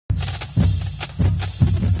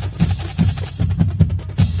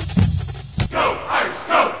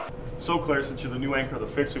So Claire, since you're the new anchor of the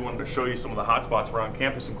Fix, we wanted to show you some of the hot spots around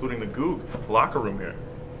campus, including the Goog locker room here.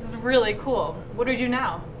 This is really cool. What do we do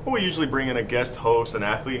now? Well, we usually bring in a guest host, an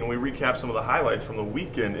athlete, and we recap some of the highlights from the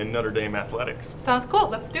weekend in Notre Dame Athletics. Sounds cool.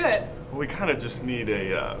 Let's do it. Well, we kind of just need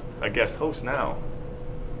a guest host now.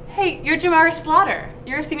 Hey, you're Jamar Slaughter.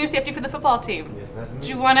 You're a senior safety for the football team. Yes, that's me. Do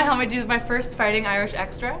you want to help me do my first Fighting Irish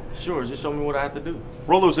Xtra? Sure, just show me what I have to do.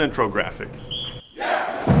 Roll those intro graphics.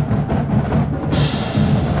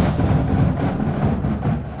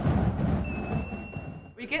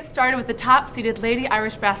 We get started with the top-seeded Lady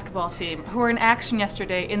Irish basketball team, who were in action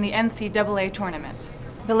yesterday in the NCAA tournament.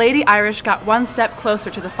 The Lady Irish got one step closer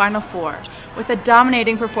to the Final Four with a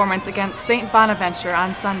dominating performance against St. Bonaventure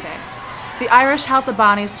on Sunday. The Irish held the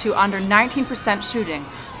Bonnies to under 19% shooting,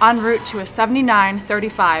 en route to a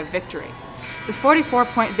 79-35 victory. The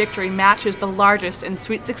 44-point victory matches the largest in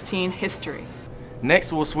Sweet 16 history.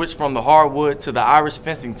 Next, we'll switch from the hardwood to the Irish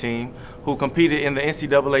fencing team, who competed in the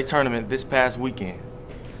NCAA tournament this past weekend.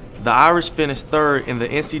 The Irish finished third in the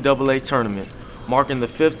NCAA tournament, marking the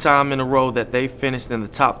 5th time in a row that they finished in the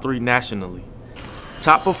top 3 nationally.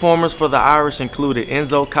 Top performers for the Irish included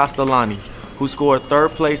Enzo Castellani, who scored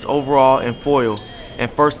 3rd place overall in foil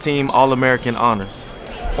and first-team All-American honors.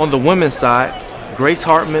 On the women's side, Grace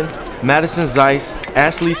Hartman, Madison Zeiss,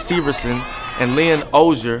 Ashley Severson, and Leon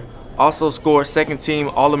Ozier also scored 2nd-team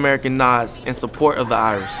All-American nods in support of the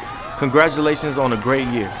Irish. Congratulations on a great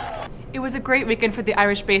year. It was a great weekend for the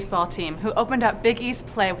Irish baseball team, who opened up Big East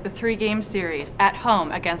play with a 3-game series at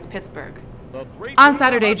home against Pittsburgh. On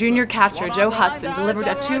Saturday, junior catcher Joe Hudson delivered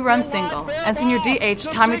a 2-run single, and senior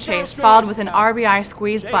DH Tommy Chase followed with an RBI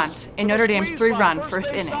squeeze bunt in Notre Dame's 3-run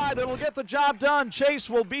first inning.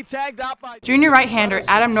 Junior right-hander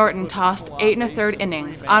Adam Norton tossed 8 1/3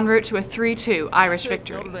 innings, en route to a 3-2 Irish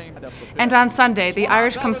victory. And on Sunday, the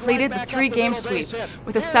Irish completed the 3-game sweep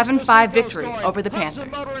with a 7-5 victory over the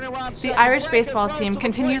Panthers. The Irish baseball team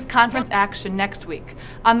continues conference action next week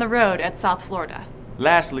on the road at South Florida.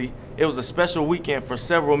 Lastly, it was a special weekend for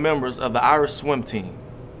several members of the Irish swim team.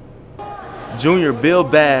 Junior Bill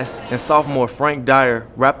Bass and sophomore Frank Dyer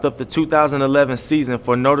wrapped up the 2011 season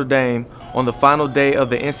for Notre Dame on the final day of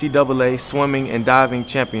the NCAA Swimming and Diving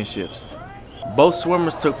Championships. Both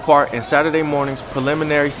swimmers took part in Saturday morning's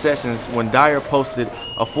preliminary sessions when Dyer posted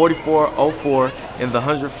a 44.04 in the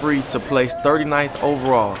 100 free to place 39th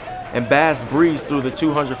overall, and Bass breezed through the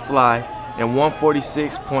 200 fly in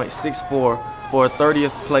 146.64 for a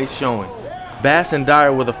 30th place showing. Bass and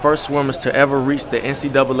Dyer were the first swimmers to ever reach the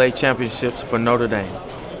NCAA championships for Notre Dame.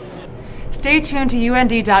 Stay tuned to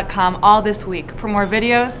UND.com all this week for more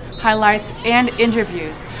videos, highlights, and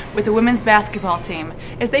interviews with the women's basketball team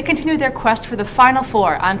as they continue their quest for the Final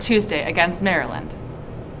Four on Tuesday against Maryland.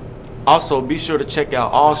 Also, be sure to check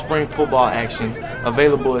out all spring football action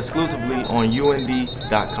available exclusively on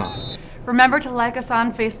UND.com. Remember to like us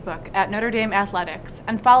on Facebook at Notre Dame Athletics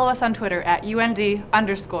and follow us on Twitter at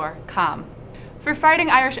UND_com. For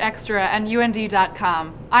Fighting Irish Xtra and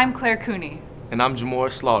UND.com, I'm Clare Cooney. And I'm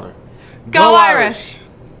Jamar Slaughter. Go Irish!